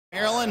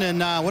Maryland,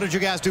 and what did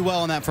you guys do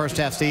well in that first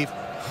half, Steve?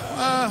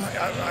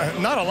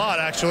 Not a lot,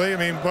 actually. I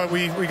mean, but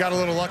we got a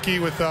little lucky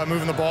with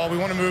moving the ball. We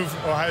want to move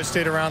Ohio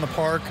State around the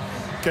park,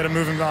 get them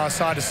moving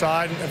side to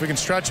side. If we can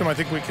stretch them, I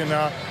think we can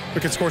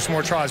score some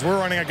more tries. We're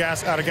running out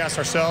of gas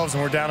ourselves,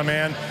 and we're down a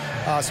man,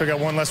 so we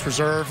got one less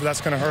reserve. That's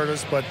going to hurt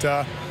us, but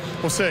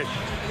we'll see.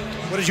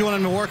 What did you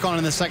want them to work on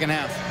in the second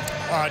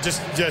half?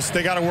 Just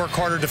they got to work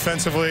harder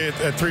defensively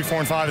at 3, 4,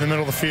 and 5 in the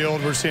middle of the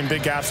field. We're seeing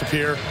big gaps up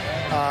here.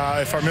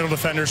 If our middle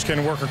defenders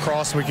can work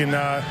across, we can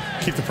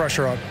keep the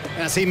pressure up.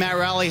 And I see Matt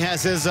Rowley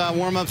has his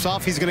warm-ups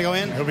off. He's going to go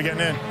in. He'll be getting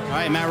in. All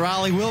right, Matt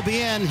Rowley will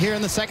be in here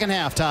in the second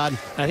half, Todd.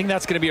 I think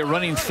that's going to be a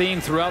running theme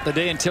throughout the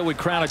day until we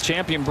crown a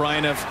champion,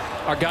 Brian, if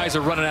our guys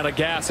are running out of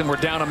gas and we're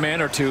down a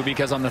man or two,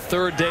 because on the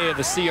third day of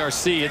the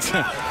CRC,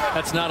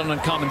 that's not an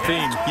uncommon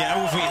theme.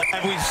 Yeah,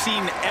 we've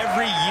seen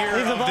every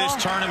year of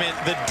this tournament,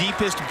 the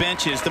deepest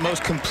benches, the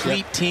most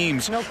complete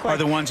teams are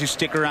the ones who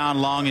stick around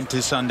long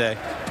into Sunday.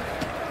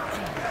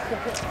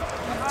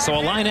 So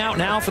a line out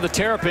now for the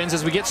Terrapins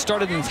as we get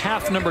started in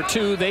half number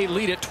 2. They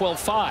lead at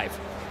 12-5.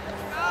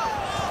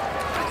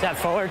 Step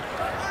forward.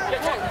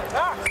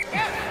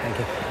 Thank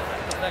you.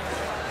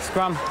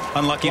 Scrum.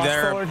 Unlucky Watch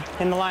there. Forward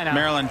in the line out.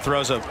 Maryland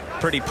throws a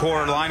pretty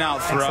poor line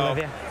out throw.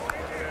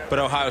 But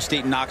Ohio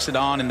State knocks it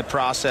on in the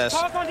process.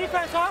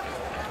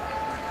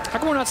 How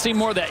come we're not seeing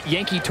more of that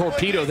Yankee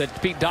torpedo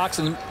that Pete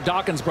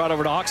Dawkins brought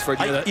over to Oxford?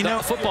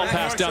 The football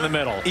pass down the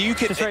middle. You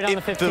could, right on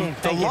the 15.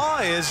 The law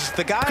is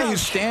the guy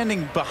who's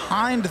standing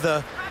behind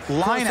the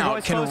line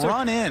out can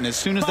run in as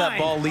soon as that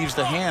ball leaves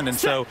the hand. And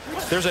so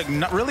there's a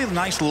really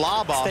nice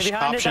lob option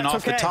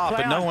off the top,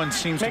 but no one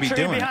seems to be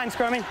doing it.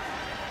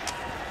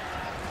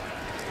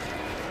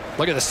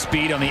 Look at the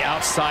speed on the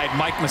outside.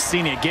 Mike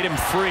Messina, get him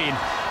free. And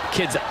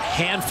kid's a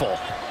handful.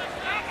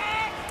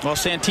 Well,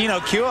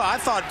 Santino Kua, I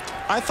thought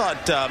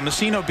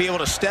Messina would be able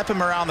to step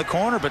him around the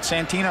corner, but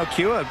Santino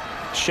Kua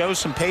shows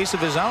some pace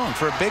of his own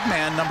for a big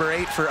man, number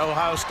 8 for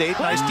Ohio State.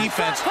 Nice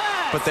defense,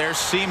 but there's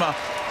Sema.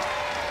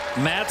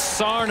 Matt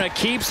Sarna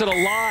keeps it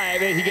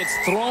alive. He gets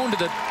thrown to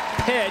the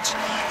pitch,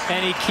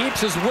 and he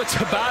keeps his wits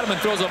about him and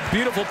throws a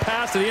beautiful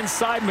pass to the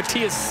inside.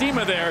 Matthias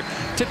Sema there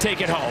to take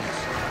it home.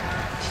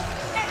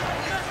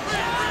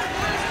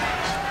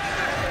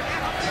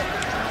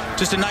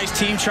 Just a nice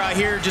team try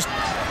here, just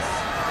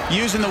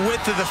using the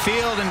width of the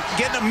field and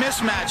getting a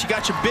mismatch. You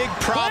got your big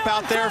prop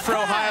out there for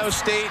Ohio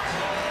State.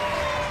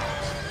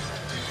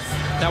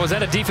 Now, was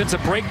that a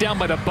defensive breakdown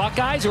by the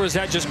Buckeyes, or is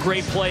that just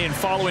great play and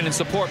following and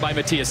support by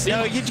Matthias Sema?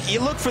 No, you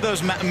look for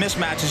those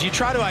mismatches. You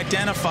try to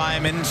identify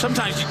them, and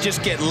sometimes you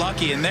just get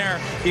lucky. And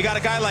there, you got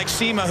a guy like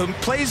Sema who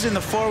plays in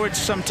the forwards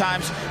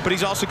sometimes, but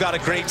he's also got a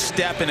great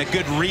step and a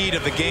good read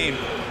of the game.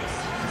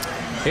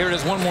 Here it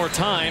is one more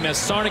time as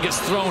Sarna gets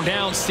thrown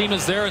down.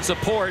 Sema's there in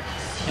support.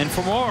 And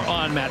for more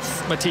on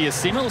Matthias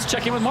Sema, let's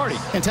check in with Marty.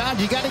 And Todd,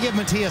 you got to give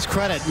Matthias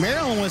credit.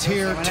 Maryland was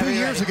here 2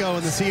 years ago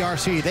in the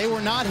CRC. They were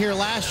not here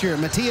last year.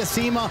 Matthias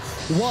Sema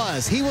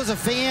was. He was a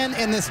fan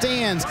in the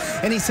stands,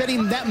 and he said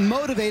that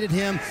motivated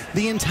him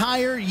the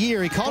entire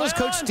year. He called his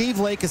coach Steve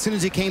Lake as soon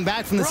as he came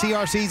back from the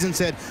CRCs and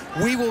said,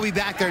 we will be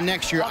back there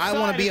next year. I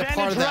want to be a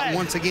part of that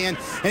once again.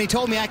 And he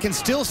told me, I can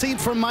still see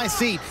from my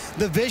seat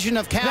the vision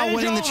of Cal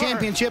winning the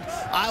championship.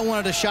 I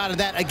wanted a shot at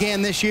that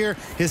again this year.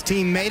 His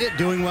team made it,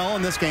 doing well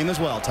in this game as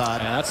well.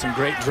 Todd. Yeah, that's some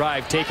great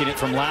drive, taking it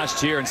from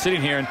last year and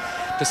sitting here. And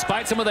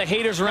despite some of the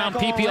haters around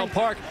PPL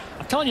Park,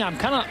 I'm telling you, I'm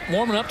kind of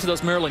warming up to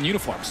those Maryland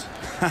uniforms.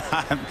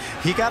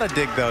 You got to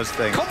dig those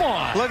things. Come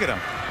on. Look at them.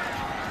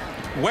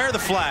 Wear the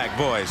flag,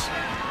 boys.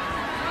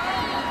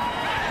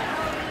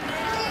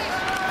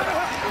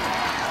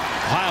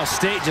 Ohio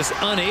State just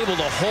unable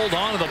to hold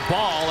on to the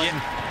ball.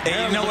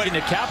 And you know looking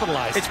to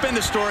capitalize. It's been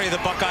the story of the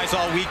Buckeyes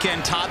all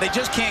weekend, Todd. They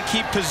just can't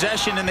keep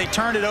possession, and they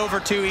turned it over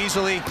too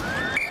easily.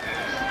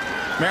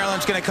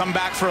 Maryland's going to come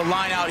back for a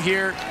line out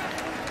here.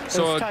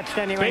 So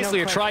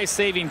basically a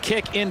try-saving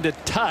kick into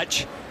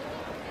touch.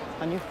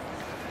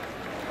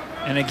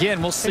 And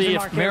again, we'll see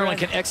if Maryland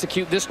can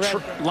execute this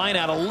line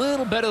out a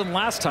little better than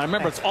last time.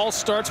 Remember, it all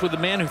starts with the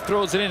man who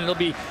throws it in. It'll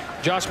be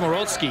Josh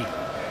Morotsky.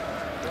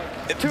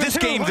 This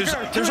game,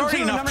 there's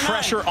already enough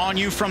pressure on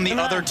you from the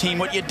other team.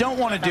 What you don't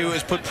want to do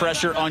is put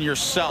pressure on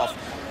yourself.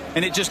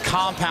 And it just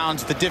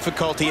compounds the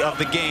difficulty of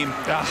the game.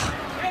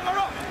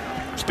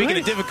 Speaking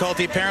of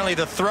difficulty, apparently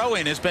the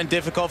throw-in has been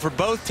difficult for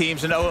both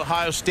teams, and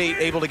Ohio State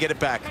able to get it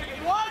back.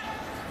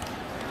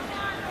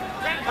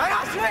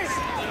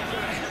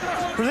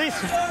 Release.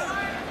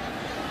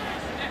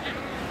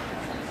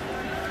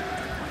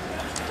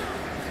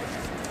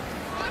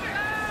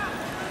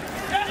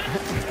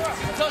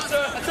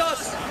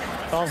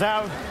 Ball's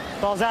out.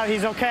 Ball's out.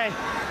 He's okay.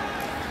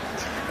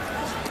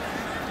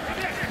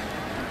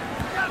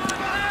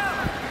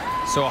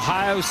 So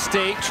Ohio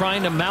State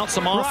trying to mount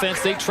some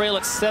offense. They trail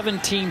at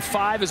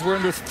 17-5 as we're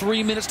under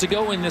 3 minutes to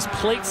go in this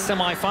plate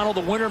semifinal. The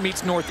winner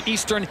meets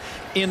Northeastern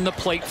in the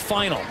plate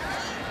final.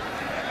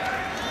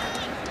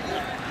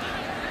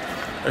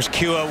 There's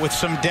Kua with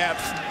some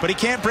depth, but he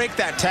can't break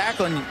that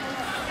tackle. And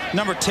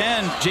number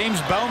 10,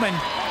 James Bowman,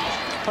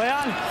 Play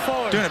on,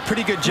 forward. Doing a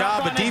pretty good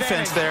job of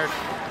defense there.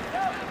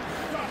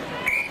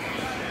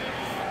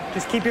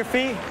 Just keep your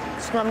feet,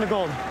 scrum to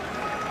gold.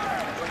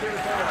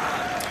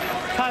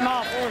 Time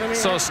off.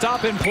 So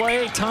stop and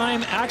play.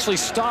 Time actually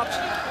stopped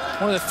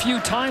one of the few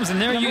times.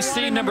 And there you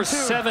see number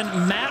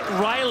 7, Matt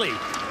Riley,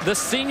 the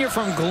senior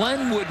from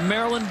Glenwood,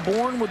 Maryland,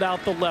 born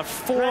without the left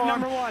forearm. Red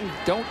number 1.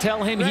 Don't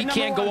tell him he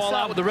can't go all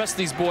out with the rest of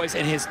these boys.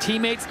 And his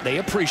teammates, they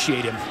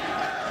appreciate him.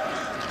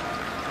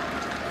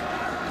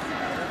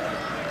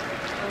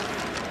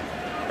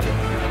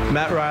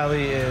 Matt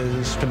Riley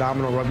is a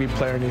phenomenal rugby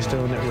player, and he's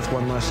doing it with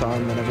one less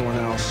arm than everyone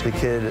else. The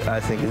kid,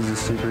 I think, is a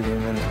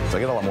superhuman. So I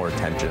get a lot more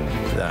attention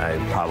than I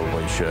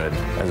probably should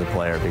as a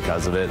player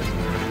because of it.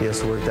 He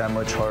has to work that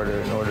much harder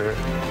in order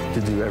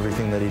to do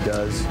everything that he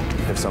does.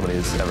 If somebody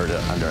is ever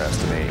to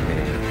underestimate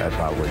me, I'd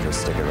probably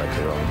just stick it right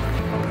to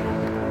him.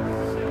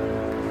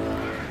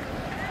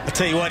 I'll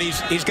tell you what,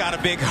 he's got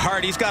a big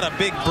heart. He's got a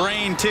big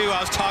brain, too.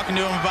 I was talking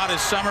to him about his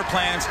summer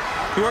plans.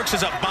 He works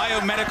as a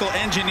biomedical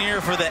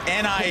engineer for the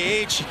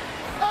NIH.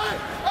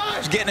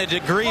 He's getting a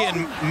degree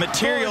in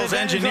materials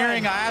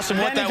engineering. I asked him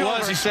what that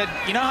was. He said,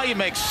 you know how you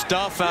make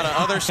stuff out of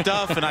other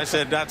stuff? And I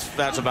said,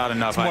 that's about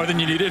enough. That's more than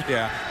you needed?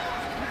 Yeah.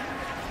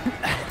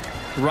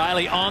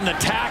 Riley on the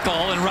tackle,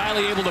 and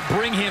Riley able to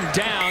bring him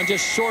down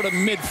just short of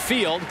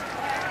midfield.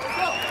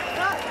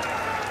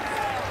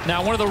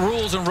 Now, one of the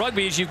rules in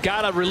rugby is you've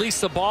got to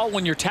release the ball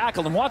when you're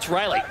tackled. And watch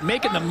Riley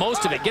making the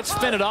most of it. Gets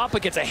fended off,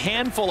 but gets a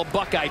handful of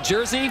Buckeye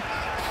jersey.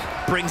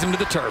 Brings him to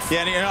the turf. Yeah,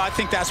 and you know, I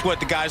think that's what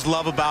the guys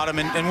love about him.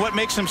 And what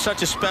makes him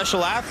such a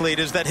special athlete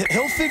is that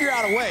he'll figure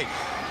out a way.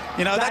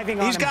 You know,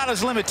 he's got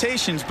his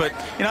limitations, but,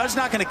 you know, it's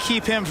not going to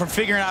keep him from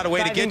figuring out a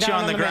way to get you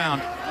on the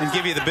ground and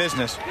give you the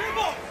business.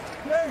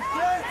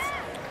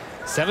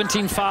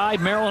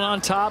 17-5, Maryland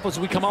on top as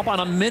we come up on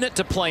a minute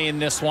to play in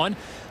this one.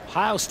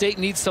 Ohio State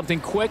needs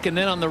something quick, and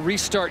then on the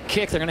restart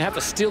kick, they're going to have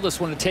to steal this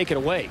one to take it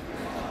away.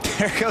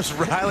 There goes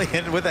Riley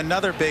in with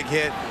another big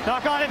hit.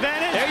 Knock on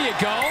advantage. There you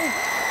go.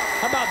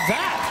 How about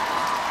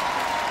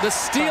that? The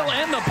steal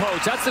and the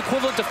poach. That's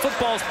equivalent to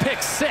football's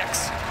pick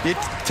 6. You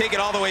take it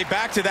all the way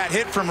back to that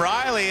hit from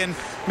Riley, and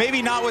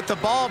maybe not with the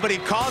ball, but he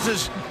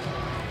causes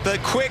the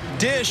quick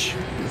dish,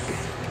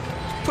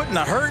 putting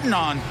the hurting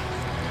on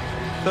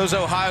those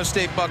Ohio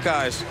State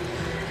Buckeyes.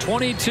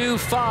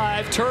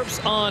 22-5,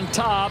 Terps on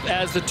top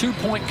as the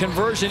 2-point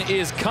conversion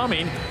is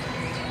coming.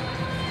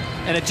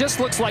 And it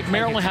just looks like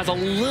Maryland has a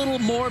little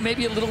more,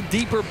 maybe a little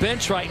deeper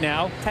bench right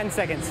now. 10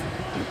 seconds.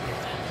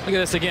 Look at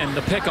this again,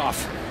 the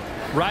pickoff.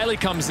 Riley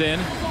comes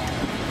in,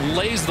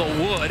 lays the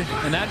wood,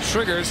 and that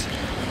triggers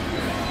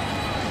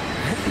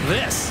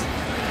this.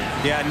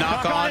 Yeah,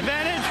 knock on.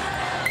 Advantage.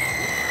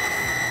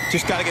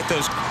 Just got to get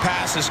those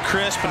passes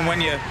crisp, and when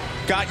you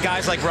got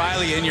guys like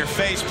Riley in your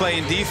face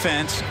playing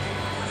defense,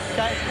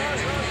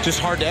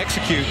 just hard to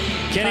execute.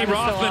 Kenny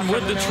Rothman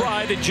with the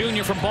try, the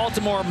junior from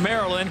Baltimore,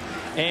 Maryland,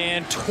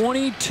 and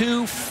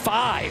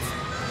 22-5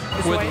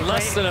 with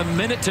less than a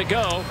minute to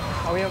go.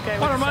 Are we okay? I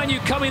want to remind you,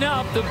 coming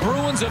up, the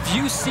Bruins of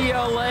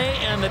UCLA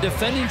and the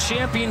defending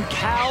champion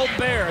Cal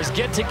Bears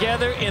get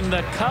together in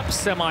the Cup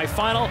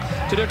semifinal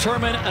to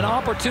determine an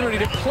opportunity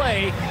to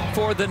play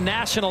for the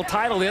national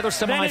title. The other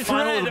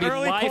semifinal will be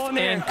Life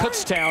and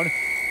Kutztown.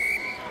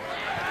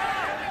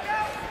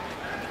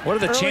 What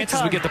are the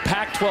chances we get the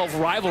Pac-12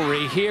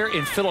 rivalry here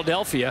in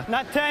Philadelphia?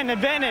 Not 10,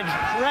 advantage,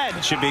 red.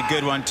 It should be a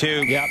good one,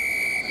 too. Yep.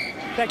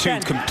 Two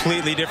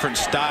completely different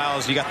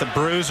styles. You got the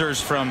Bruisers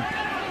from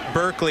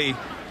Berkeley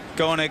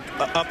going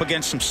up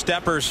against some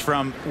steppers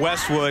from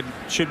Westwood.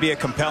 Should be a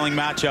compelling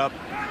matchup.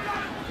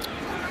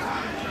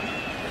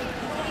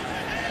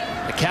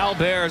 The Cal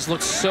Bears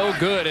look so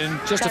good, and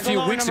just a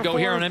few weeks ago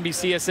here on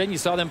NBCSN, you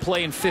saw them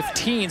play in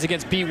 15s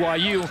against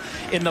BYU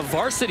in the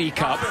Varsity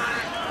Cup.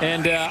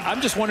 And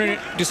I'm just wondering,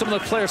 do some of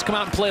the players come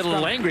out and play a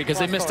little angry because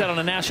they missed out on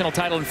a national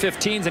title in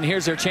 15s, and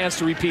here's their chance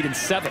to repeat in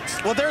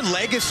 7s? Well, their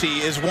legacy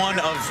is one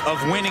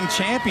of winning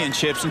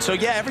championships. And so,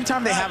 yeah, every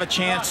time they have a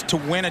chance to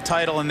win a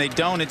title and they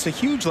don't, it's a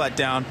huge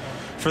letdown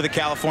for the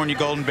California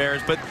Golden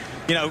Bears. But,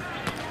 you know,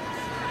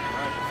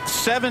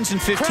 7s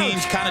and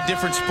 15s, kind of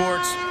different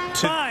sports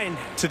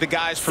to the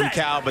guys from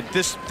Cal. But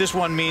this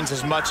one means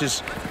as much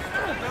as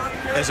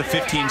a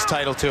 15s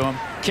title to them.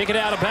 Kick it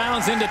out of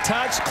bounds into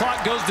touch.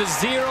 Clock goes to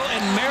 0,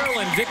 and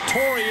Maryland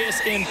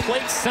victorious in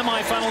plate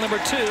semifinal number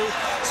 2.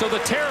 So the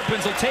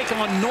Terrapins will take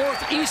on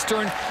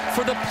Northeastern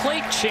for the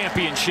plate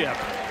championship.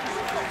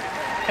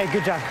 Hey,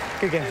 good job.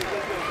 Good game.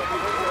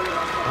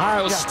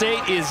 Ohio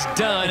State is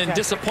done, and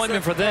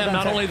disappointment for them.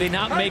 Not only do they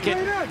not make it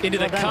into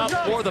the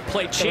Cup or the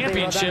plate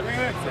championship,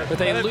 but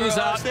they lose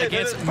out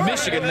against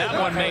Michigan. That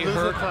one may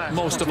hurt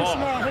most of all.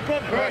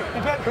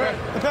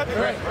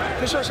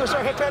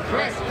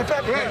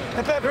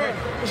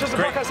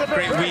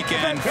 Great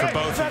weekend for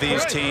both of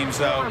these teams,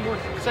 though.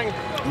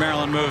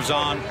 Maryland moves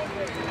on.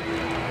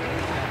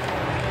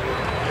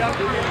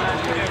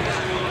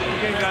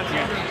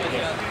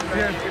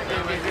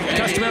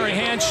 Customary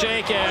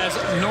handshake as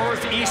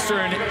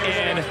Northeastern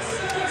and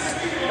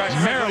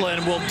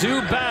Maryland will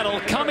do battle.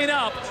 Coming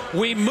up,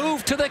 we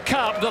move to the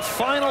Cup, the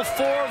Final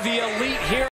Four of the Elite here.